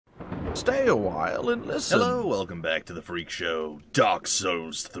Stay a while and listen. Hello, welcome back to the Freak Show, Dark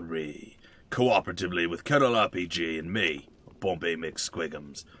Souls 3. Cooperatively with Colonel RPG and me, Bombay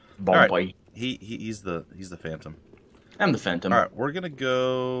McSquigums. Bombay. Right. He's the Phantom. I'm the Phantom. Alright, we're gonna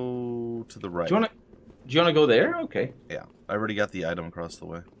go to the right. Do you wanna go there? Okay. Yeah, I already got the item across the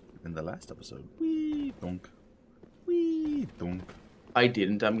way in the last episode. Wee dunk. Wee dunk. I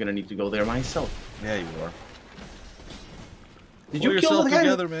didn't. I'm gonna need to go there myself. Yeah, you are. Did Pull you kill yourself the guy?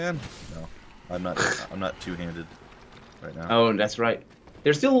 together, man? No, I'm not two-handed right now. Oh, that's right.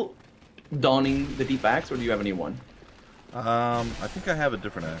 They're still donning the deep axe, or do you have a new one? I think I have a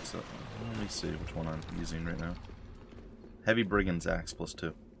different axe. Let me see which one I'm using right now. Heavy Brigand's axe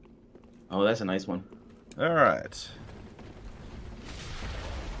 +2. Oh, that's a nice one. All right.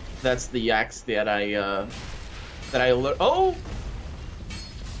 That's the axe that I learned. Oh,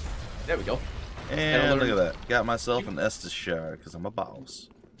 there we go. And look at that. Got myself an Estus shard because I'm a boss.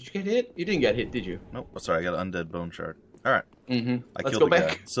 Did you get hit? You didn't get hit, did you? Nope. Oh, sorry, I got an undead bone shard. All right. I Let's killed go the back.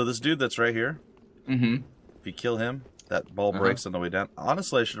 guy. So this dude that's right here. If you kill him, that ball breaks on the way down.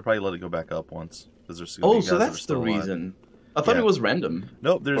 Honestly, I should have probably let it go back up once because there's. Oh, guys so that are that's the still alive. reason. I thought it was random.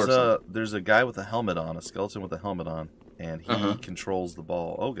 Nope. There's a guy with a helmet on, a skeleton with a helmet on, and he controls the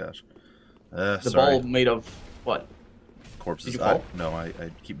ball. Oh gosh. The ball made of what? Corpses. Did you fall? No, I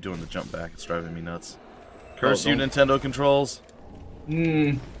keep doing the jump back. It's driving me nuts. Curse you, Nintendo controls.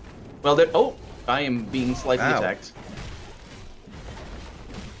 Well, I am being slightly attacked.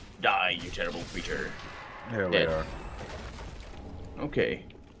 Die, you terrible creature. There Dead. we are. Okay.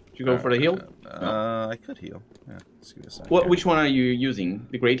 Did you go for the heal? I could heal. Yeah. Let's give it a second. What? Which one are you using?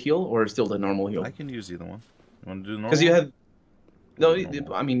 The great heal or still the normal heal? I can use either one. You want to do the normal? Because you had. No,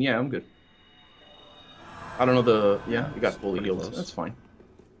 I mean, yeah, I'm good. I don't know the. Yeah, you got fully healed. Close. That's fine.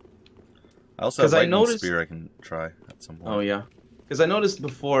 I also have lightning noticed... spear I can try at some point. Oh yeah, because I noticed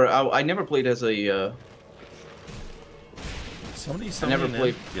before I never played as a. Somebody's I never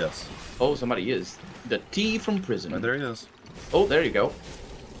played. Yes. Oh, somebody is the T from prison. Oh, there he is. Oh, there you go.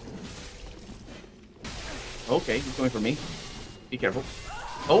 Okay, he's going for me. Be careful.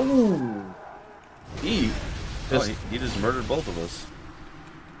 Oh, he just murdered both of us.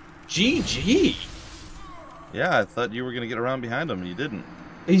 GG. Yeah, I thought you were gonna get around behind him, and you didn't.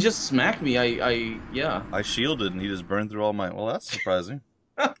 He just smacked me. Yeah. I shielded, and he just burned through all my. Well, that's surprising.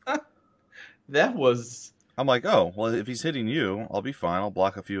 That was. I'm like, oh, well, if he's hitting you, I'll be fine. I'll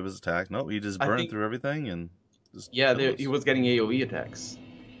block a few of his attacks. Nope, he just burned through everything and just. Yeah, he was getting AOE attacks.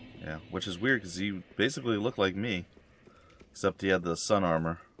 Yeah, which is weird because he basically looked like me, except he had the sun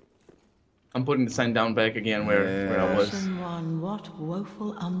armor. I'm putting the sign down back again where I was. One, what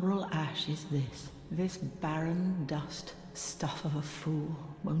woeful umbral ash is this? This barren dust, stuff of a fool,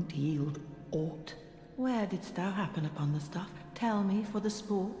 won't yield aught. Where didst thou happen upon the stuff? Tell me for the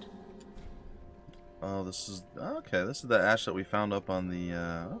sport. Oh, this is okay. This is the ash that we found up on the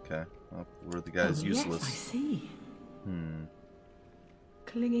up where the guy is useless. Yes, I see.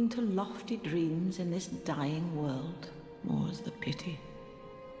 Clinging to lofty dreams in this dying world, more's the pity.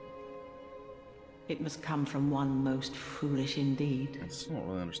 It must come from one most foolish indeed. I still don't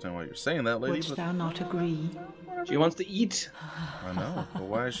really understand why you're saying that, lady. Wouldst thou not agree? She wants to eat. I know, but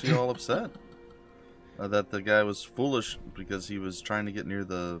why is she all upset? That the guy was foolish because he was trying to get near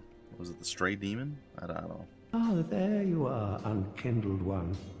the. Was it the stray demon? I don't know. Ah, there you are, unkindled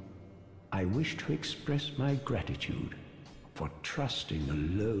one. I wish to express my gratitude for trusting a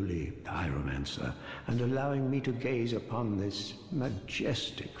lowly pyromancer and allowing me to gaze upon this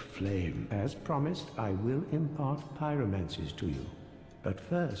majestic flame. As promised, I will impart pyromancies to you. But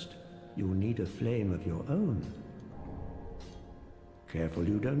first, you'll need a flame of your own. Careful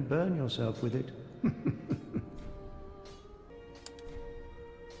you don't burn yourself with it.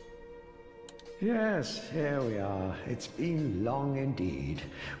 Yes, here we are. It's been long indeed.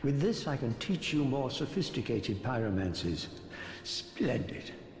 With this, I can teach you more sophisticated pyromancies.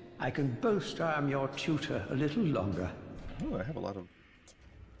 Splendid. I can boast I am your tutor a little longer. Oh, I have a lot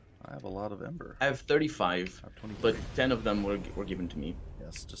of ember. I have 35, but 10 of them were given to me.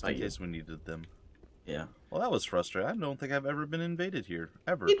 Yes, just in case we needed them. Yeah. Well, that was frustrating. I don't think I've ever been invaded here,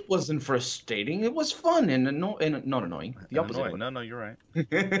 ever. It wasn't frustrating. It was fun and not annoying. The opposite. Annoying. No, you're right.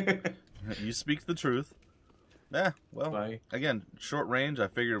 You speak the truth. Yeah, well, again, short range, I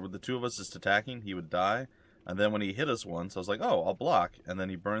figured with the two of us just attacking, he would die. And then when he hit us once, I was like, oh, I'll block. And then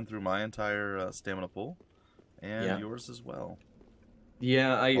he burned through my entire stamina pool. And yours as well.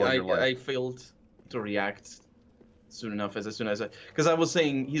 Yeah, I failed to react soon enough. Because I was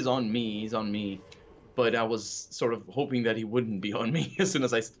saying, he's on me. But I was sort of hoping that he wouldn't be on me as soon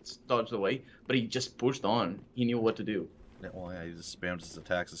as I dodged away. But he just pushed on. He knew what to do. Well, yeah, he just spammed his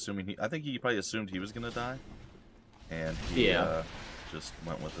attacks, assuming I think he probably assumed he was gonna die, and he just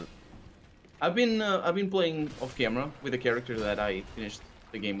went with it. I've been playing off camera with a character that I finished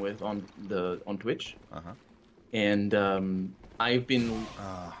the game with on Twitch, and I've been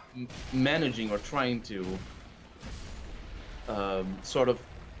managing or trying to sort of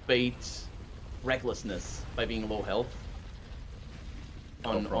bait recklessness by being low health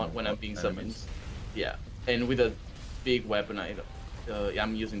on when I'm being summoned. Yeah, and with a big weapon,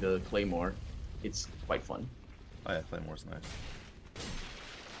 I'm using the Claymore. It's quite fun. Oh yeah, Claymore's nice.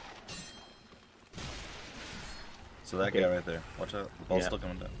 So that guy right there. Watch out. The ball's still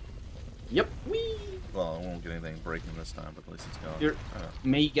coming down. Yep. Whee! Well, I won't get anything breaking this time, but at least it's gone. You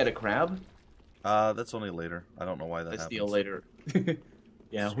may get a crab. That's only later. I don't know why that happens. Steal later.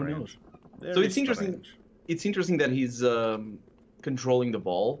 Yeah, who knows? Very so it's interesting. It's interesting that he's controlling the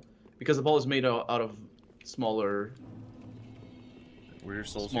ball, because the ball is made out of smaller. Were your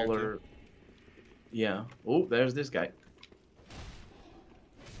souls smaller? Here too? Yeah. Oh, there's this guy.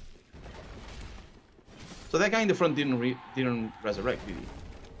 So that guy in the front didn't resurrect, did he?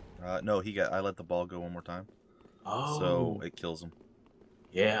 No, I let the ball go one more time. Oh. So it kills him.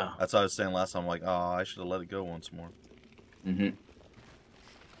 Yeah. That's what I was saying last time. I'm like, oh, I should have let it go once more. Mm-hmm.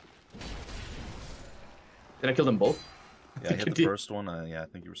 Did I kill them both? Yeah, I hit the first one. Yeah, I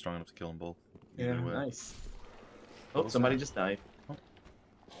think you were strong enough to kill them both. Yeah, nice. Oh, somebody just died. Oh.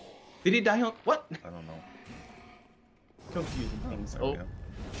 Did he die on... What? I don't know. Confusing things.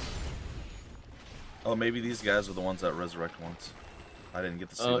 Oh, maybe these guys are the ones that resurrect once. I didn't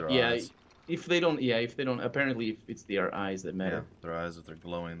get to see their eyes. If they don't, apparently if it's their eyes that matter. Yeah, their eyes, if they're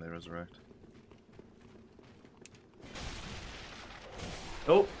glowing, they resurrect.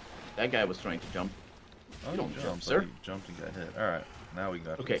 Oh, that guy was trying to jump. Oh, you don't jump, sir. He jumped and got hit. Alright, now we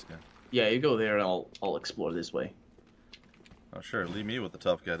got this guy. Yeah, you go there and I'll explore this way. Oh, sure, leave me with the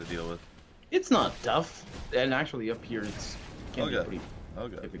tough guy to deal with. It's not tough, and actually up here it's can be pretty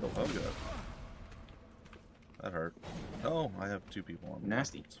difficult. Oh, God. That hurt. Oh, I have 2 people on me.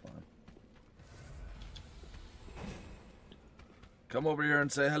 Nasty. It's fine. Come over here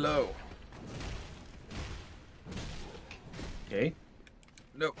and say hello. Okay.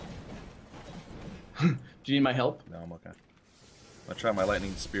 Nope. Do you need my help? No, I'm okay. I tried my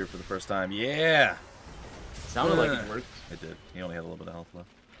lightning spear for the first time. Yeah! Sounded like it worked. It did. He only had a little bit of health left.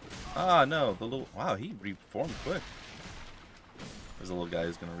 Ah, no. Wow, he reformed quick. There's a little guy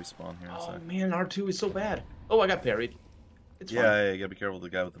who's going to respawn here in a second. Oh, man, R2 is so bad. Oh, I got parried. It's fine. Yeah, you gotta be careful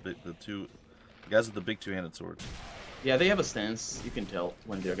with the guy with the guys with the big 2-handed swords. Yeah, they have a stance. You can tell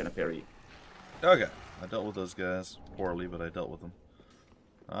when they're gonna parry. Okay, I dealt with those guys poorly, but I dealt with them.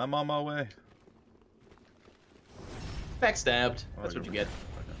 I'm on my way. Backstabbed. That's what you get.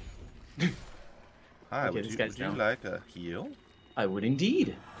 Okay. Hi, would you like a heal? I would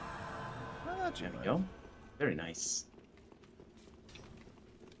indeed. There we go. Very nice.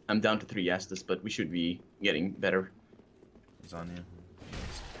 I'm down to 3 Estus, but we should be getting better. He's on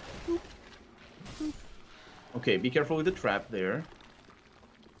you. Okay, be careful with the trap there.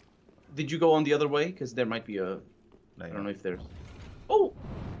 Did you go on the other way? Because there might be a... I don't know if there's... Oh!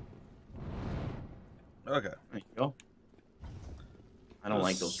 Okay. There you go. I don't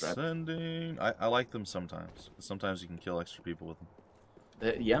like those traps. I like them sometimes. Sometimes you can kill extra people with them.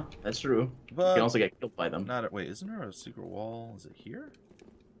 Yeah, that's true. But you can also get killed by them. Wait, isn't there a secret wall? Is it here?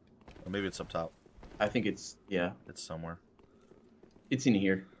 Or maybe it's up top. I think it's... Yeah. It's somewhere. It's in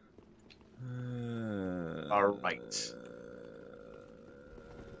here. Alright.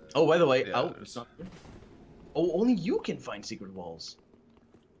 Oh, by the way, it's not here. Oh, only you can find secret walls.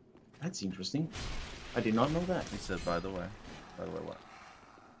 That's interesting. I did not know that. He said, by the way. By the way, what?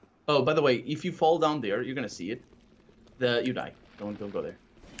 Oh, by the way, if you fall down there, you're gonna see it. You die. Don't go there.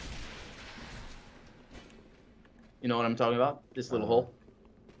 You know what I'm talking about? This little hole.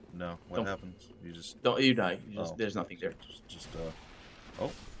 No. What happens? You just you die. There's nothing there. Oh,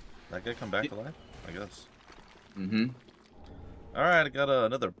 that guy come back to life? I guess. Mm-hmm. All right, I got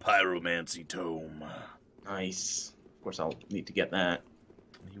another pyromancy tome. Nice. Of course, I'll need to get that.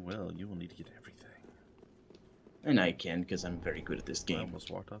 You will. You will need to get everything. And I can, because I'm very good at this game. I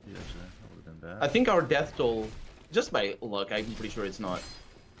almost walked off the edge there. That would have been bad. I think our death toll, just by luck, I'm pretty sure it's not.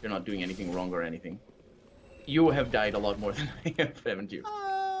 You're not doing anything wrong or anything. You have died a lot more than I have, haven't you?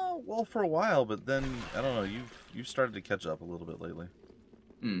 Well, for a while, but then I don't know. You've started to catch up a little bit lately.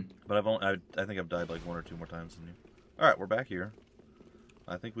 But I think I've died like 1 or 2 more times than you. All right, we're back here.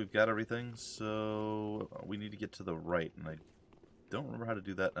 I think we've got everything, so we need to get to the right, and don't remember how to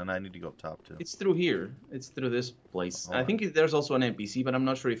do that, and I need to go up top too. It's through here. It's through this place. Oh, I think there's also an NPC, but I'm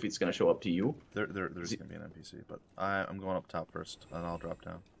not sure if it's gonna show up to you. There's gonna be an NPC, but I'm going up top first, and I'll drop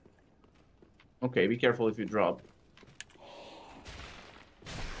down. Okay, be careful if you drop.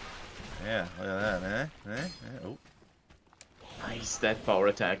 Yeah, look at that, eh? Oh. Nice, that power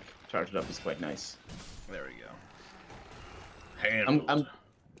attack charged up is quite nice. There we go. Handled.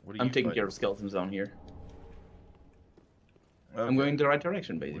 I'm taking care of skeletons down here. Okay. I'm going in the right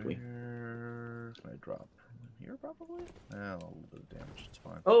direction, basically. Where can I drop? Here, probably? Yeah, a little bit of damage, it's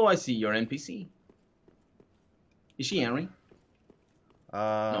fine. Oh, I see your NPC. Is she Henry?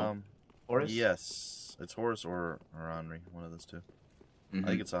 No. Horus? Yes. It's Horus or Henri, one of those two. I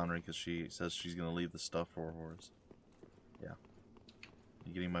think it's Henri because she says she's going to leave the stuff for Horus. Yeah.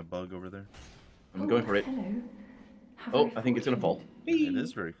 You getting my bug over there? I'm going for it. Hello. I think it's going to fall. It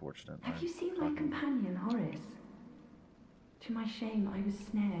is very fortunate. Have you seen my companion, Horace? To my shame, I was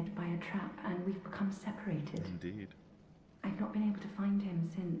snared by a trap and we've become separated. Indeed. I've not been able to find him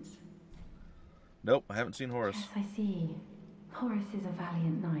since. Nope, I haven't seen Horus. Yes, I see. Horace is a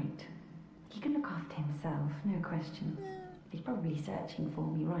valiant knight. He can look after himself, no question. He's probably searching for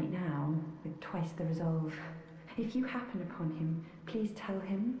me right now, with twice the resolve. If you happen upon him, please tell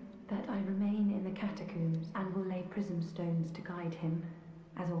him that I remain in the catacombs and will lay prism stones to guide him.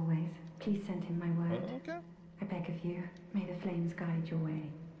 As always, please send him my word. Okay. I beg of you, may the flames guide your way.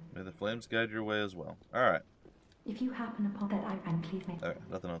 May the flames guide your way as well. Alright. If you happen upon that, and please make... Okay,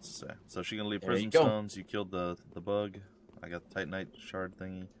 nothing else to say. So she gonna leave There you prism go. stones, you killed the bug. I got the Titanite shard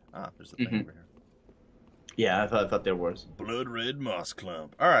thingy. Ah, there's the thing over here. Yeah, I thought there was. Blood red moss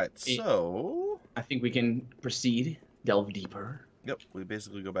clump. Alright, so... I think we can proceed, delve deeper. Yep, we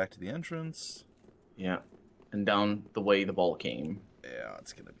basically go back to the entrance. Yeah, and down the way the ball came. Yeah,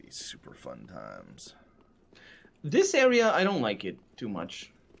 it's gonna be super fun times. This area, I don't like it too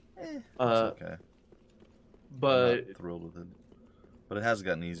much. It's okay. But I'm not thrilled with it. But it has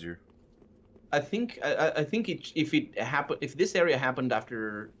gotten easier. I think if this area happened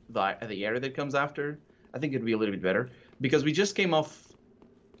after the area that comes after, I think it'd be a little bit better because we just came off.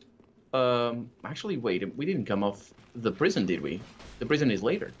 Actually, wait, we didn't come off the prison, did we? The prison is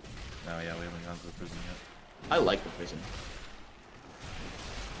later. Oh yeah, we haven't gone to the prison yet. I like the prison.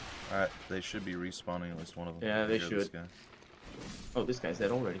 Alright, they should be respawning at least one of them. Yeah, they Here, should. This guy. Oh, this guy's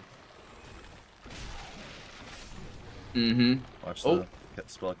dead already. Watch the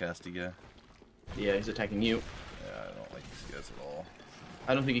spellcasty guy. Yeah, he's attacking you. Yeah, I don't like these guys at all.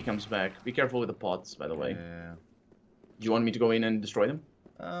 I don't think he comes back. Be careful with the pots, by the way. Yeah. Do you want me to go in and destroy them?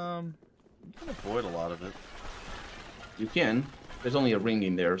 You can avoid a lot of it. You can. There's only a ring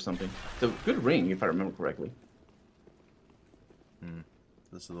in there or something. It's a good ring, if I remember correctly.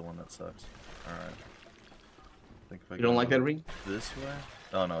 This is the one that sucks. Alright. Think if I You don't like that ring? This way?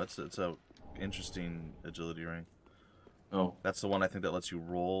 Oh no, it's a interesting agility ring. Oh. That's the one I think that lets you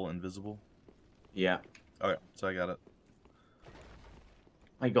roll invisible. Yeah. Okay, so I got it.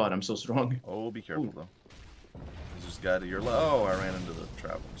 My god, I'm so strong. Oh, be careful though. There's this guy to your left. Oh, I ran into the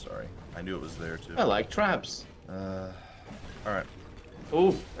trap. I'm sorry. I knew it was there too. I like traps. Alright.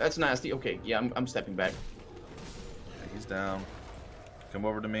 Oh, that's nasty. Okay, yeah, I'm stepping back. Okay, he's down. Come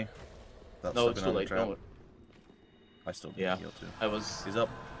over to me. Without No, it's stepping too on the late. trap. No, I still need yeah, to heal too. I was He's up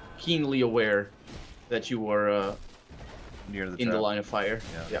keenly aware that you were near the in trap. the line of fire.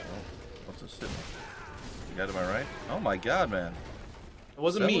 Yeah. Oh, what's this sitting? The guy to my right? Oh my god, man. It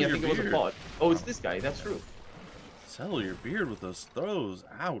wasn't Settle me. I your think it was a beard. bot. Oh, it's this guy. That's true. Settle your beard with those throws.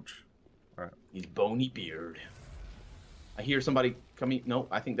 Ouch. Alright. His bony beard. I hear somebody coming. No,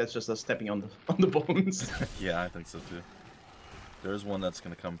 I think that's just us stepping on the bones. Yeah, I think so too. There's one that's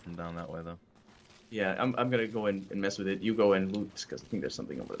gonna come from down that way though. Yeah, I'm gonna go and mess with it. You go and loot because I think there's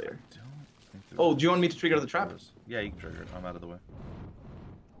something over there. Don't think there's Oh, do you want me to trigger the trap? Yeah, you can trigger it. I'm out of the way.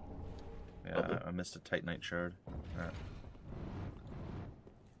 Yeah, Okay. I missed a Titanite shard. Alright.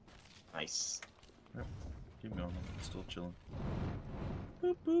 Nice. Yep. Keep going. I'm still chilling.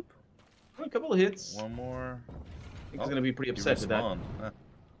 Boop boop. A couple of hits. One more. I think he's gonna be pretty upset with that. Huh.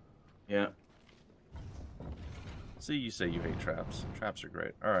 Yeah. See, you say you hate traps. Traps are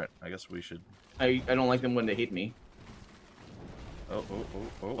great. Alright, I guess we should... I don't like them when they hit me. Oh.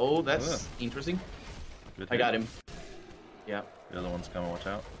 Oh, that's interesting. Good I got hit. him. Yeah. The other one's coming, watch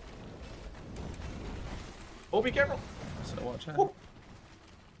out. Oh, be careful. So watch out. Oh,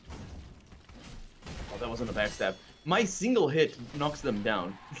 that wasn't a backstab. My single hit knocks them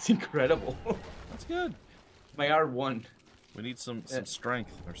down. It's incredible. That's good. My R1. We need some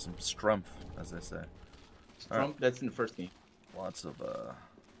strength, or some strumph, as they say. Trump, that's in the first game. Lots of,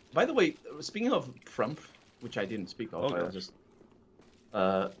 By the way, speaking of Trump, which I didn't speak of, Okay. I was just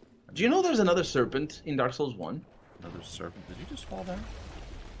Do you know there's another serpent in Dark Souls 1? Another serpent? Did you just fall down?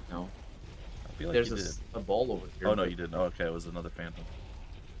 No. I feel like there's you did. a ball over here. Oh no, you didn't. Oh, okay, it was another phantom.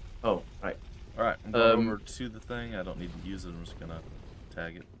 Oh, right. Alright, I'm going over to the thing. I don't need to use it. I'm just gonna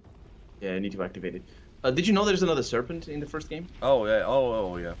tag it. Yeah, I need to activate it. Did you know there's another serpent in the first game? Oh yeah.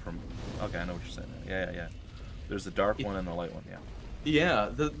 Oh yeah. Okay, I know what you're saying. Yeah. There's the dark one and the light one. Yeah. Yeah,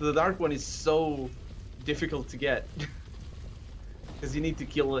 the dark one is so difficult to get because you need to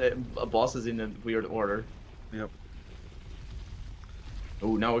kill bosses in a weird order. Yep.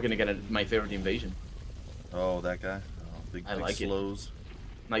 Oh, now we're gonna get my favorite invasion. Oh, that guy. Oh, big like it. slows.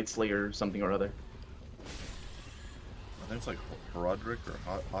 Night Slayer, something or other. I think it's like Hodrick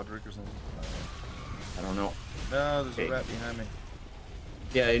or Hodrick or something. I don't know. No, there's a rat behind me.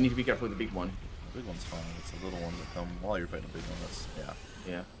 Yeah, you need to be careful with the big one. The big one's fine. It's the little ones that come while you're fighting a big one. That's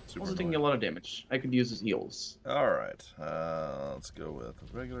Yeah. Super Also taking a lot of damage. I could use his heals. All right. Let's go with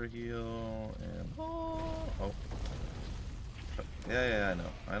a regular heal and oh. Yeah.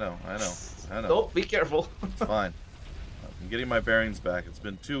 I know. Oh, be careful. It's fine. I'm getting my bearings back. It's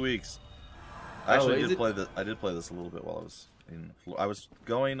been 2 weeks. Actually, I did play this a little bit while I was in. I was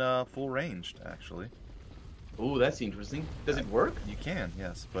going full ranged actually. Oh, that's interesting. Does it work? You can,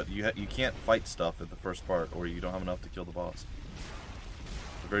 yes, but you can't fight stuff at the first part, or you don't have enough to kill the boss.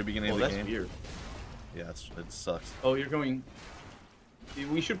 The very beginning of the game. That's weird. Yeah, it sucks. Oh, you're going.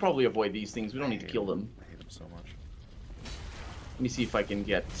 We should probably avoid these things. We don't need to kill them. I hate them so much. Let me see if I can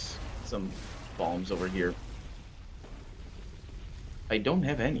get some bombs over here. I don't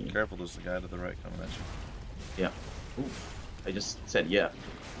have any. Careful, there's the guy to the right coming at you. Yeah. Ooh, I just said yeah.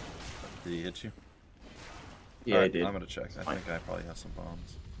 Did he hit you? Yeah, right, I did. I'm gonna check. I think I probably have some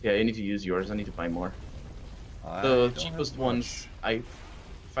bombs. Yeah, I need to use yours. I need to buy more. The cheapest ones,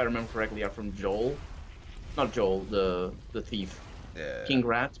 if I remember correctly, are from Joel. Not Joel, the thief. Yeah. King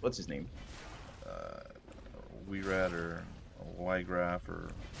Rat. What's his name? Wee Rat or Y-Graph or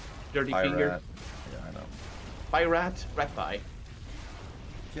Dirty Pie Finger. Rat. Yeah, I know. Pie Rat. Rat Pie.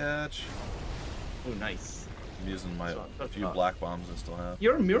 Catch. Oh, nice. I'm using my few black bombs I still have.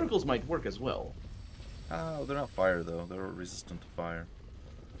 Your miracles might work as well. Oh, they're not fire though. They're resistant to fire.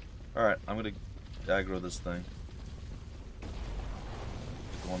 Alright, I'm gonna aggro this thing.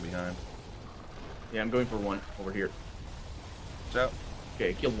 The one behind. Yeah, I'm going for one over here. Watch out.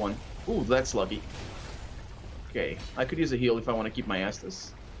 Okay, killed one. Ooh, that's lucky. Okay, I could use a heal if I want to keep my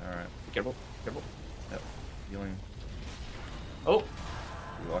Estus. Alright. Be careful, careful. Yep. Healing. Oh!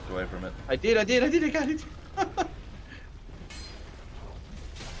 You walked away from it. I got it!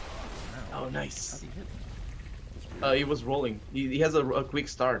 Oh, nice. How'd he hit me? He was rolling. He has a quick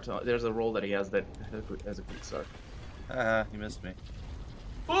start. There's a roll that he has that has a quick start. Haha, you missed me.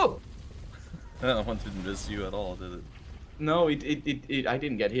 Oh! That one didn't miss you at all, did it? No, I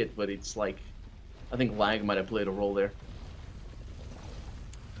didn't get hit, but it's like, I think lag might have played a role there.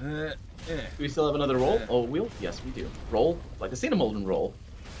 Do we still have another roll? Oh, wheel? Yes, we do. Roll, like a cinnamon roll.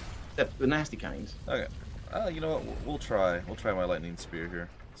 Except the nasty kind. Okay. You know what? We'll try my lightning spear here.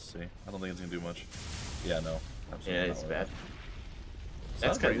 Let's see. I don't think it's gonna do much. Yeah, no. Absolutely Yeah, not it's bad.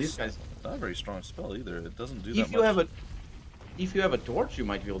 That's Kind of, these guys. Not a very strong spell either. It doesn't do that If you much. if you have a torch, you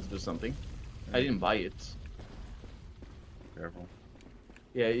might be able to do something. Yeah. I didn't buy it. Careful.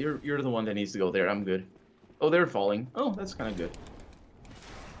 Yeah, you're the one that needs to go there. I'm good. Oh, they're falling. Oh, that's kind of good.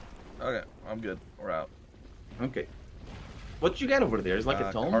 Okay, I'm good. We're out. Okay. What you got over there? Is like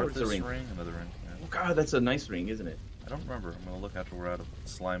a tome or is it a ring? Another ring. Yeah. Oh god, that's a nice ring, isn't it? I don't remember. I'm gonna look after we're out of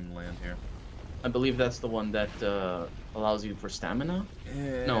slime land here. I believe that's the one that allows you for stamina.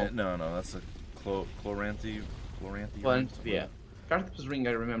 No, that's a Chloranthy. Well, yeah. Carthus ring,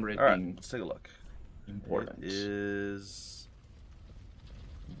 I remember it All being right, let's take a look. important. It is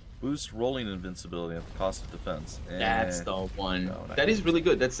boost rolling invincibility at the cost of defense. That's the one. No, that is really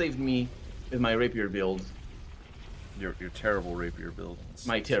good. That saved me with my rapier build. Your terrible rapier build.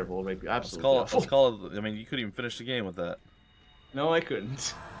 My terrible rapier, absolutely. Let's call it. I mean, you couldn't even finish the game with that. No, I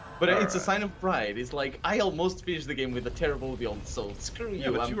couldn't. But it's a sign of pride. It's like, I almost finished the game with a terrible build, so screw you. Yeah,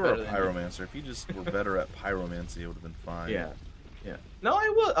 but I'm you were better a than pyromancer. If you just were better at pyromancy, it would have been fine. Yeah. No, I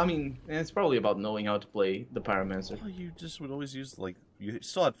was. I mean, it's probably about knowing how to play the pyromancer. Well, you just would always use, like, you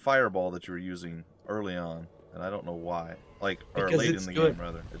still had fireball that you were using early on, and I don't know why. Like, or Because late it's in the good. game,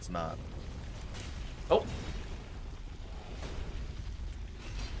 rather. It's not. Oh.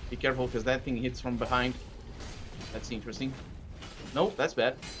 Be careful, because that thing hits from behind. That's interesting. Nope, that's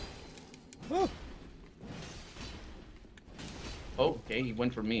bad. Oh. Oh, okay, he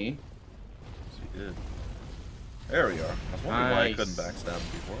went for me. Yes, he did. There we are. I was wondering why I couldn't backstab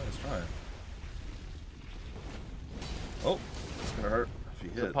him before. Let's try it. Oh, that's gonna hurt. if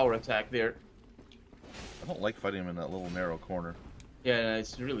you It's a hit. power attack there. I don't like fighting him in that little narrow corner. Yeah,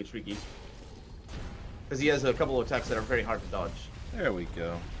 it's really tricky. Because he has a couple of attacks that are very hard to dodge. There we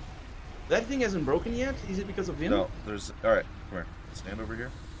go. That thing hasn't broken yet? Is it because of him? No, there's... Alright, come here. Stand over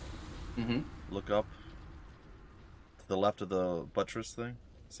here. Mm-hmm. Look up. To the left of the buttress thing.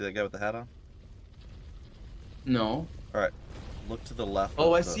 See that guy with the hat on? No. Alright. Look to the left.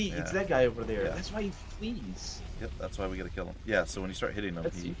 Oh, I the, see. Yeah. It's that guy over there. Yeah. That's why he flees. Yep, that's why we gotta kill him. Yeah, so when you start hitting him,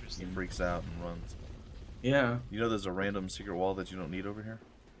 That's he interesting. freaks out and runs. Yeah. You know there's a random secret wall that you don't need over here?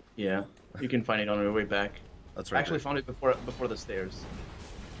 Yeah. You can find it on your way back. That's I right. actually found it before the stairs.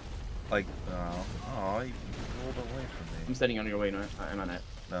 Like, oh, he rolled away from me. I'm standing on your way now. I'm on it.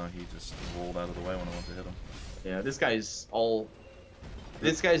 No, he just rolled out of the way when I went to hit him. Yeah, this guy's all...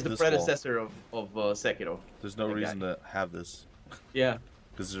 This guy's the This predecessor of Sekiro. There's no That reason guy. to have this. Yeah.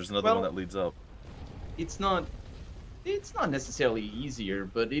 Because there's another Well- one that leads up. It's not necessarily easier,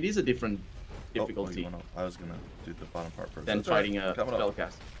 but it is a different Oh, you difficulty went up. I was gonna do the bottom part first. than That's all right. fighting a Coming up.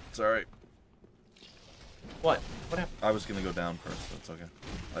 spellcast. It's alright. What? What happened? I was gonna go down first. That's okay.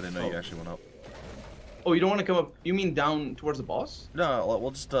 I didn't know you Oh. actually went up. Oh, you don't want to come up... You mean down towards the boss? No,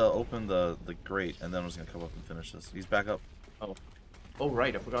 we'll just open the grate, and then I was gonna come up and finish this. He's back up. Oh,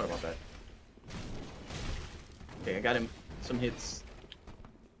 right. I forgot about that. Okay, I got him. Some hits.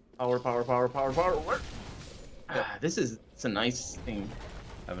 Power, power, power, power, power. Ah, it's a nice thing.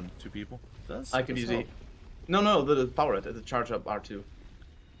 Having two people. Does I could does use help. it. No, the power, the charge up R2.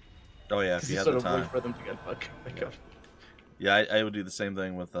 Oh yeah, if you had sort the of wait time. for them to get back up. Yeah, I would do the same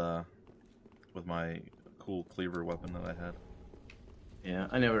thing with my cool cleaver weapon that I had. Yeah,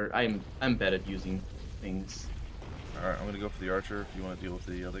 I'm bad at using things. All right, I'm gonna go for the archer. If you want to deal with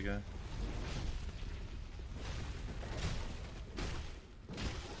the other guy.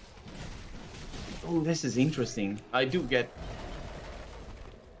 Oh, this is interesting. I do get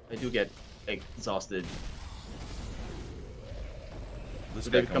exhausted. This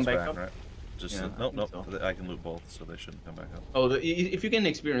Did guy they comes come back back, up? right? Just Yeah, nope, I think nope. so. I can loot both, so they shouldn't come back up. Oh, if you get an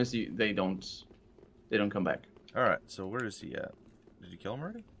experience, they don't come back. All right, so where is he at? Did you kill him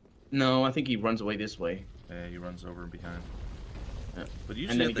already? No, I think he runs away this way. Yeah, he runs over and behind. Yeah. But you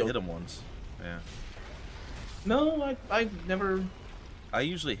And usually then have he to hit goes- him once. Yeah. No, I've never. I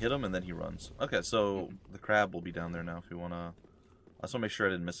usually hit him and then he runs. Okay, so the crab will be down there now if you wanna. I just wanna make sure I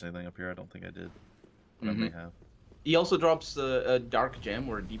didn't miss anything up here. I don't think I did. But I may have. He also drops a dark gem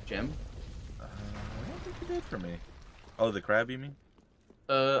or a deep gem. I don't think he did for me. Oh, the crab, you mean?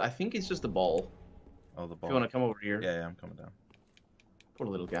 I think it's just a ball. Oh, the If ball. you want to come over here. Yeah, I'm coming down. Poor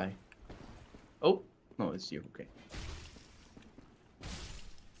little guy. Oh, no, it's you. Okay.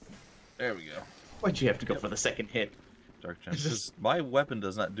 There we go. Why'd you have to go for the second hit? Dark gem. Because my weapon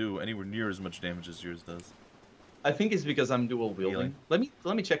does not do anywhere near as much damage as yours does. I think it's because I'm dual wielding. Healing.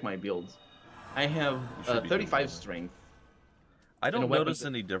 Let me check my builds. I have You should be 35 doing strength. I don't a weapon notice that-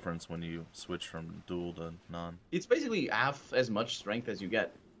 any difference when you switch from dual to non. It's basically half as much strength as you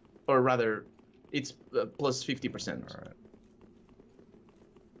get, or rather, it's plus 50%. All right.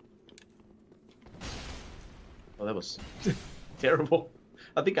 Oh, that was terrible.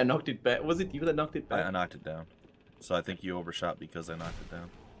 I think I knocked it back. Was it you that knocked it I back? knocked it down. So I think you overshot because I knocked it down.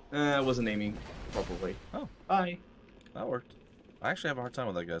 I wasn't aiming properly. Oh. Bye. That worked. I actually have a hard time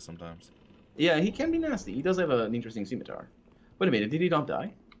with that guy sometimes. Yeah, he can be nasty. He does have an interesting scimitar. Wait a minute, did he not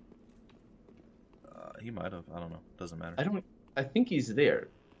die? He might have. I don't know. Doesn't matter. I think he's there.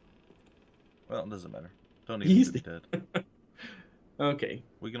 Well, it doesn't matter. Don't even He's be dead. Okay.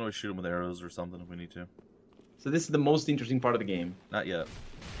 We can always shoot him with arrows or something if we need to. So this is the most interesting part of the game. Not yet.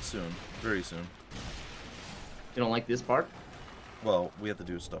 Soon. Very soon. You don't like this part? Well, we have to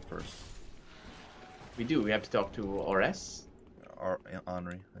do stuff first. We do. We have to talk to RS.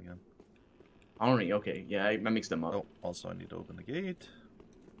 Henri again. Henri, okay. Yeah, I mixed them up. Oh, also I need to open the gate.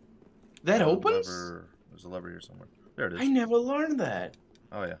 That A opens? lever. There's a lever here somewhere. There it is. I never learned that.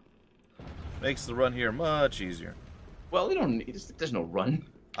 Oh yeah. Makes the run here much easier. Well, you don't. There's no run.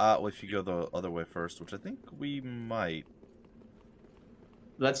 Well, if you go the other way first, which I think we might.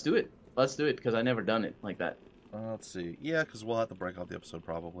 Let's do it. Let's do it because I never done it like that. Let's see. Yeah, because we'll have to break out the episode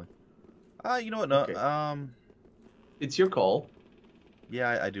probably. You know what? No. Okay. It's your call.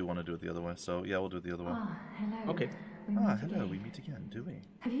 Yeah, I do want to do it the other way. So yeah, we'll do it the other way. Ah, hello. Okay. Hello. We meet again, do we?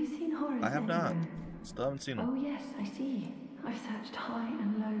 Have you seen Horace? I have not. anywhere? Still haven't seen Oh him. yes, I see. I've searched high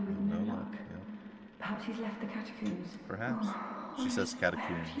and low with No no luck. luck. Yeah. Perhaps he's left the catacombs. Perhaps. Oh, She says Horace, where have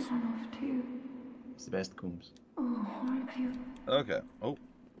catacombs. you gone off to? It's the best Coombs. Oh, Horace, have you... Okay. Oh,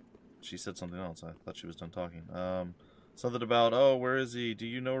 she said something else. I thought she was done talking. Something about, oh, where is he? Do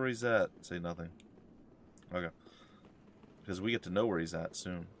you know where he's at? Say nothing. Okay. because we get to know where he's at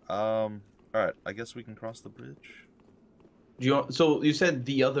soon. All right, I guess we can cross the bridge. So you said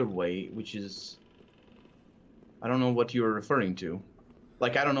the other way, which is... I don't know what you're referring to.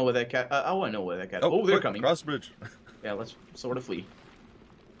 Like, I don't know where that cat... I know where that cat... Oh, they're coming. Cross the bridge. Yeah, let's sort of flee.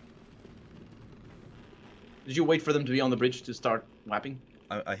 Did you wait for them to be on the bridge to start whapping?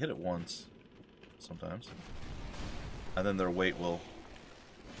 I hit it once, sometimes. And then their weight will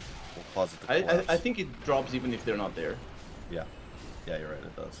cause it to collapse. I think it drops even if they're not there. Yeah. Yeah, you're right,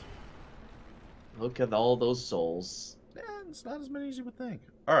 it does. Look at all those souls. Yeah, it's not as many as you would think.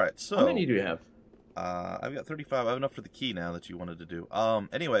 Alright, so... How many do you have? I've got 35. I have enough for the key now that you wanted to do.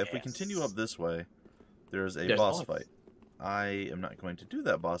 Anyway, if we continue up this way, there's boss fight. I am not going to do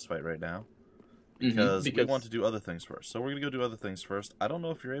that boss fight right now. Because we want to do other things first. So we're going to go do other things first. I don't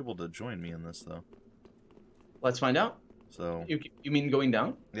know if you're able to join me in this, though. Let's find out. So You mean going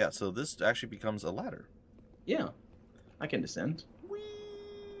down? Yeah, so this actually becomes a ladder. Yeah. I can descend.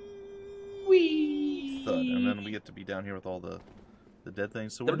 Whee! Thud. And then we get to be down here with all the dead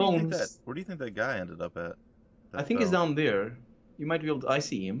things. So where do you think that guy ended up at? I think he's down there. You might be able to... I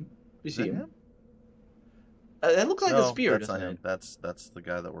see him. You see him? That looks like a spear, that's not him. That's the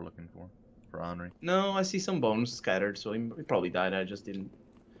guy that we're looking for Henri. No, I see some bones scattered, so he probably died. I just didn't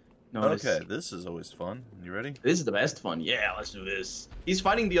notice. Okay, this is always fun. You ready? This is the best fun. Yeah, let's do this. He's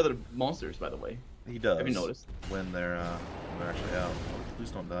fighting the other monsters, by the way. He does. Have you noticed? When they're actually out. Oh, please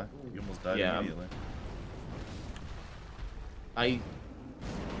don't die. You almost died immediately.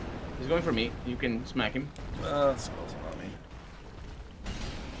 He's going for me. You can smack him. Skeleton on me.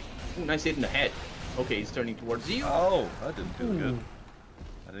 Ooh, nice hit in the head. Okay, he's turning towards you. Oh, that didn't feel good.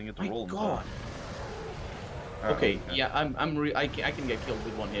 I didn't get to roll. My God. Okay, yeah, I can get killed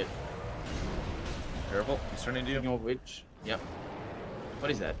with one hit. Careful, he's turning to you. Which? Yep.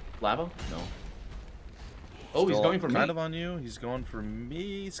 What is that? Lava? No. Oh, he's going for me. Kind of on you. He's going for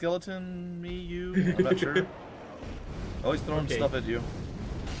me, skeleton, me, you. I'm not sure. Oh, he's throwing stuff at you.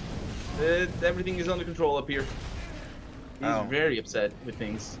 Everything is under control up here. He's very upset with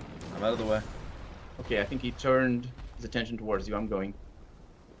things. I'm out of the way. Okay, I think he turned his attention towards you. I'm going.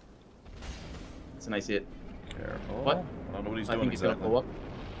 It's a nice hit. Careful. What? I don't know what he's I doing think he's exactly. gonna go up.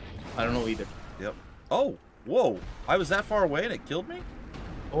 I don't know either. Yep. Oh, whoa! I was that far away and it killed me?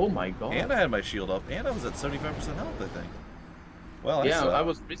 Oh my God. And I had my shield up, and I was at 75% health, I think. Well, yeah, I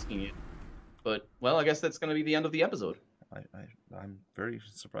was risking it. But, well, I guess that's gonna be the end of the episode. I'm very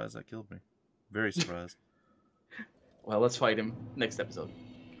surprised that killed me. Very surprised. Well, let's fight him next episode.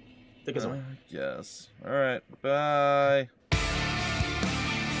 Take us away. Yes. Alright, bye.